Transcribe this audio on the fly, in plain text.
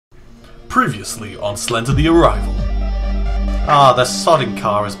Previously on Slender the Arrival. Ah, the sodding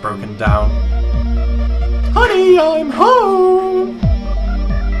car is broken down. Honey, I'm home!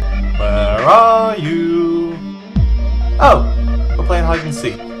 Where are you? Oh, we're playing hide and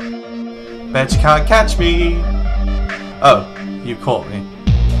seek. Bet you can't catch me. Oh, you caught me.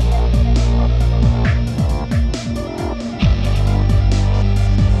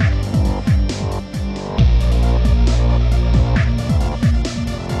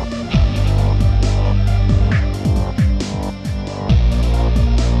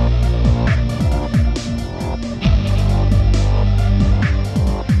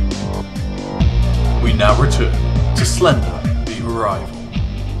 Now return to Slender the Arrival.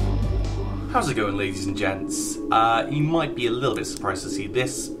 How's it going, ladies and gents? You might be a little bit surprised to see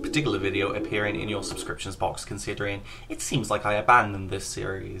this particular video appearing in your subscriptions box, considering it seems like I abandoned this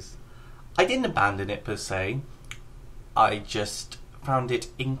series. I didn't abandon it per se, I just found it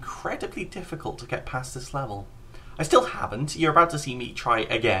incredibly difficult to get past this level. I still haven't. You're about to see me try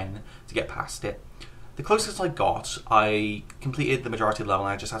again to get past it. The closest I got, I completed the majority of the level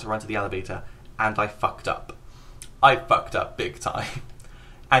and I just had to run to the elevator. And I fucked up. I fucked up big time.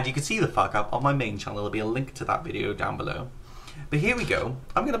 And you can see the fuck up on my main channel. There'll be a link to that video down below. But here we go.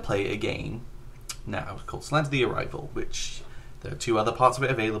 I'm going to play a game now called Slender the Arrival, which there are 2 other parts of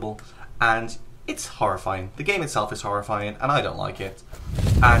it available. And it's horrifying. The game itself is horrifying, and I don't like it.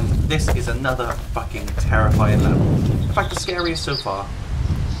 And this is another fucking terrifying level. In fact, the scariest so far.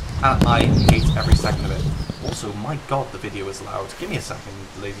 And I hate every second of it. Also, my god, the video is loud. Give me a second,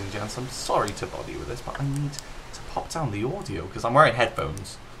 ladies and gents. I'm sorry to bother you with this, but I need to pop down the audio because I'm wearing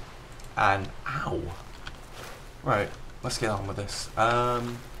headphones. And ow. Right, let's get on with this.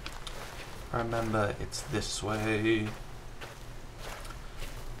 Remember, it's this way.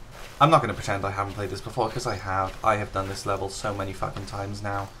 I'm not going to pretend I haven't played this before because I have. I have done this level so many fucking times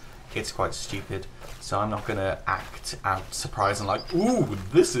now. It's quite stupid, so I'm not going to act out surprised and like, ooh,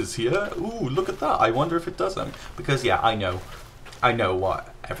 this is here, ooh, look at that, I wonder if it doesn't. Because yeah, I know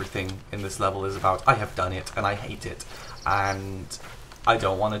what everything in this level is about. I have done it, and I hate it, and I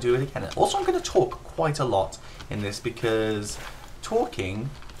don't want to do it again. Also, I'm going to talk quite a lot in this because talking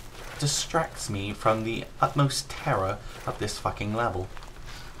distracts me from the utmost terror of this fucking level.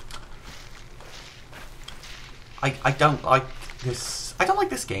 I don't like this. I don't like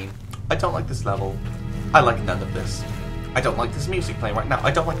this game. I don't like this level. I like none of this. I don't like this music playing right now.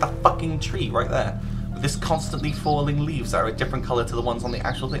 I don't like that fucking tree right there. With this constantly falling leaves that are a different colour to the ones on the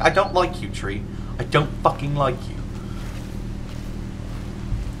actual thing. I don't like you, tree. I don't fucking like you.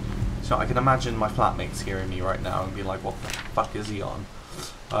 So I can imagine my flatmates hearing me right now and being like, what the fuck is he on?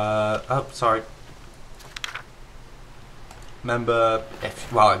 Oh, sorry. Remember,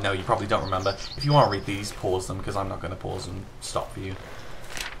 well, no, you probably don't remember. If you want to read these, pause them, because I'm not going to pause and stop for you.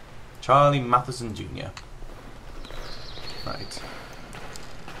 Charlie Matheson Jr. Right.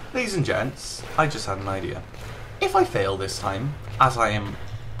 Ladies and gents, I just had an idea. If I fail this time, as I am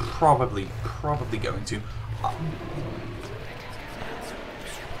probably going to...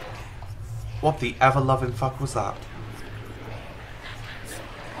 what the ever-loving fuck was that?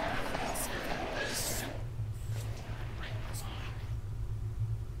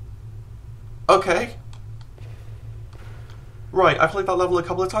 Okay. Right, I played that level a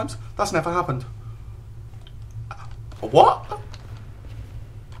couple of times. That's never happened. What?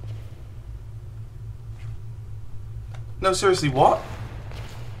 No, seriously, what?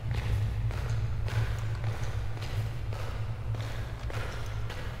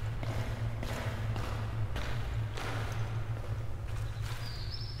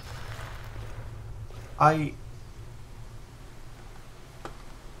 Right.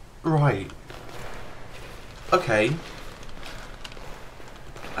 Okay.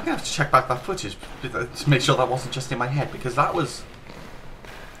 I'm gonna have to check back that footage to make sure that wasn't just in my head, because that was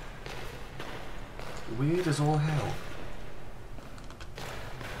weird as all hell.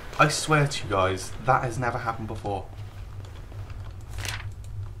 I swear to you guys, that has never happened before.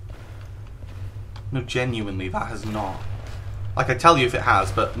 No, genuinely, that has not. Like, I tell you if it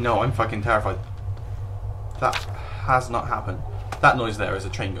has, but no, I'm fucking terrified. That has not happened. That noise there is a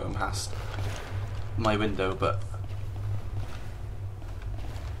train going past my window, but...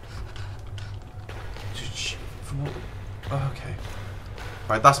 okay.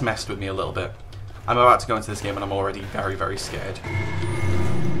 Right, that's messed with me a little bit. I'm about to go into this game and I'm already very, very scared.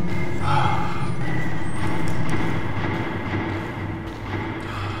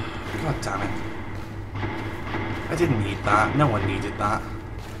 God damn it. I didn't need that. No one needed that.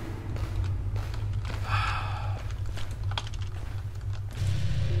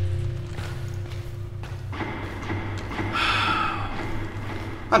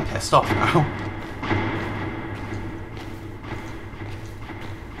 I'm pissed off now.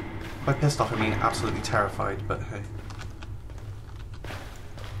 By pissed off I mean absolutely terrified, but hey.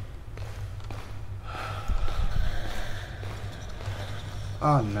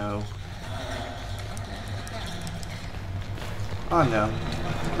 Oh no. Oh no.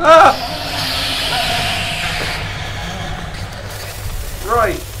 Ah!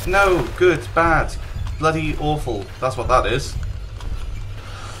 Right. No. Good. Bad. Bloody awful. That's what that is.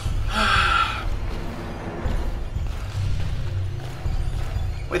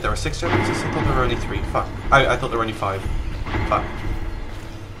 Wait, there are 6 generators? I thought there were only 3. Fuck. I thought there were only 5. Fuck.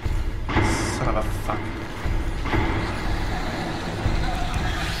 Son of a fuck.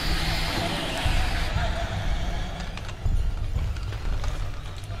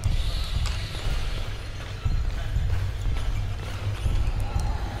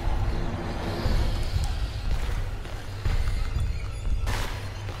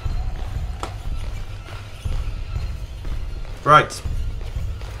 Right.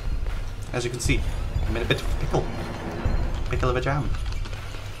 As you can see, I'm in a bit of a pickle. Pickle of a jam.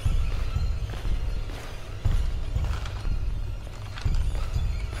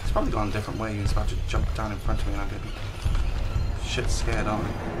 It's probably gone a different way. He's about to jump down in front of me and I'm going to be shit scared, aren't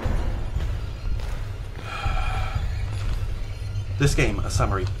I? This game, a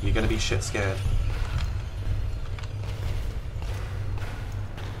summary. You're going to be shit scared.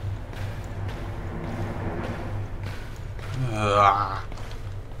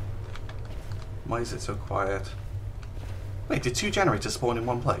 Why is it so quiet? Wait, did 2 generators spawn in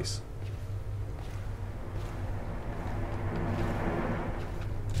one place?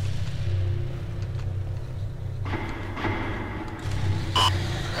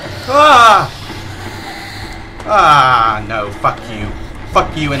 Ah! Ah, no, fuck you.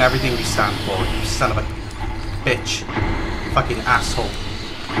 Fuck you and everything you stand for, you son of a bitch. Fucking asshole.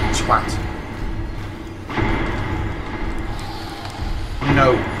 Twat.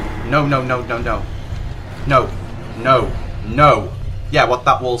 No. No, no, no, no, no. No. No. No. Yeah, what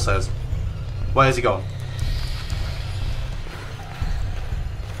that wall says. Where is he going?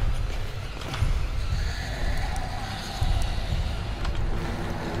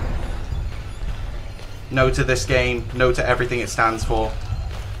 No to this game. No to everything it stands for.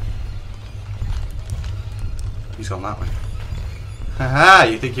 He's gone that way. Haha,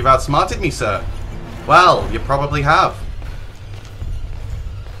 you think you've outsmarted me, sir? Well, you probably have.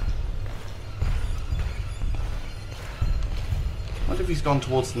 I wonder if he's gone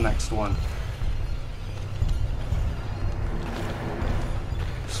towards the next one.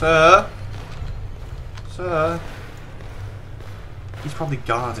 Sir? Sir? He's probably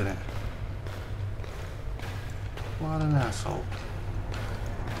guarding it. What an asshole.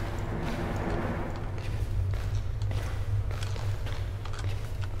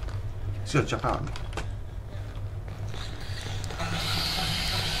 He's gonna jump out at me.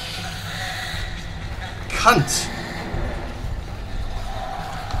 Cunt!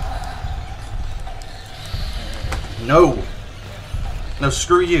 No! No,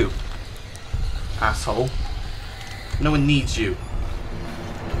 screw you. Asshole. No one needs you.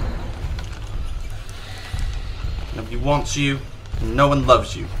 Nobody wants you. No one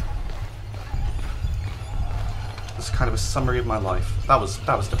loves you. That's kind of a summary of my life. That was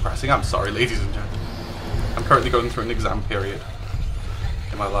depressing. I'm sorry, ladies and gentlemen. I'm currently going through an exam period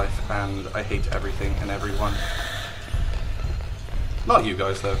in my life, and I hate everything and everyone. Not you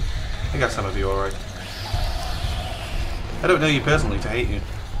guys, though. I guess some of you are alright. I don't know you personally to hate you.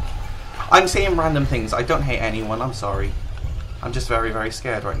 I'm saying random things. I don't hate anyone. I'm sorry. I'm just very, very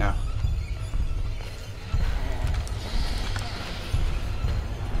scared right now.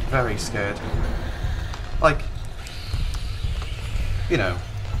 Very scared. Like, you know,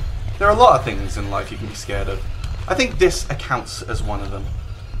 there are a lot of things in life you can be scared of. I think this accounts as one of them.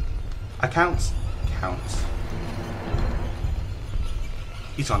 Accounts? Counts.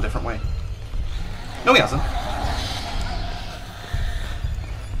 He's gone a different way. No, he hasn't.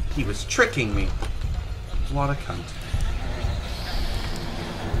 He was tricking me. What a cunt.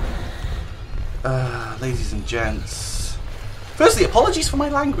 Ladies and gents. Firstly, apologies for my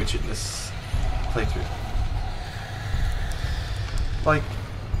language in this playthrough. Like,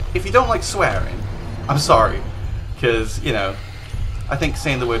 if you don't like swearing, I'm sorry. Because, you know, I think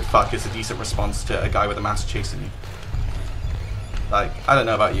saying the word fuck is a decent response to a guy with a mask chasing you. Like, I don't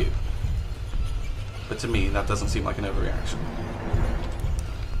know about you. But to me, that doesn't seem like an overreaction.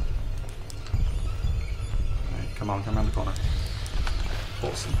 Right, come on, come around the corner.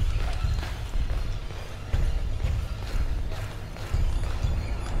 Awesome.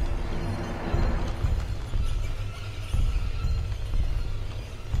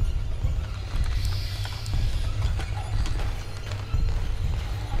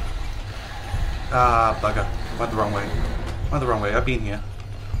 Ah, bugger. Went the wrong way. Went the wrong way. I've been here.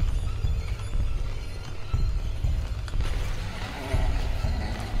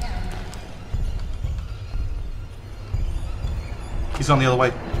 He's on the other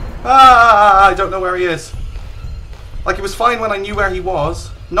way. Ah! I don't know where he is. Like, it was fine when I knew where he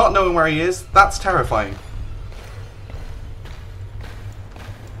was. Not knowing where he is, that's terrifying.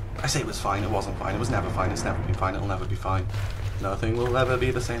 I say it was fine, it wasn't fine. It was never fine, it's never been fine, it'll never be fine. Nothing will ever be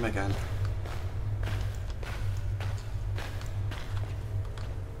the same again.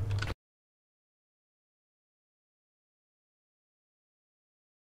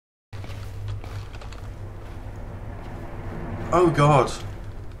 Oh god.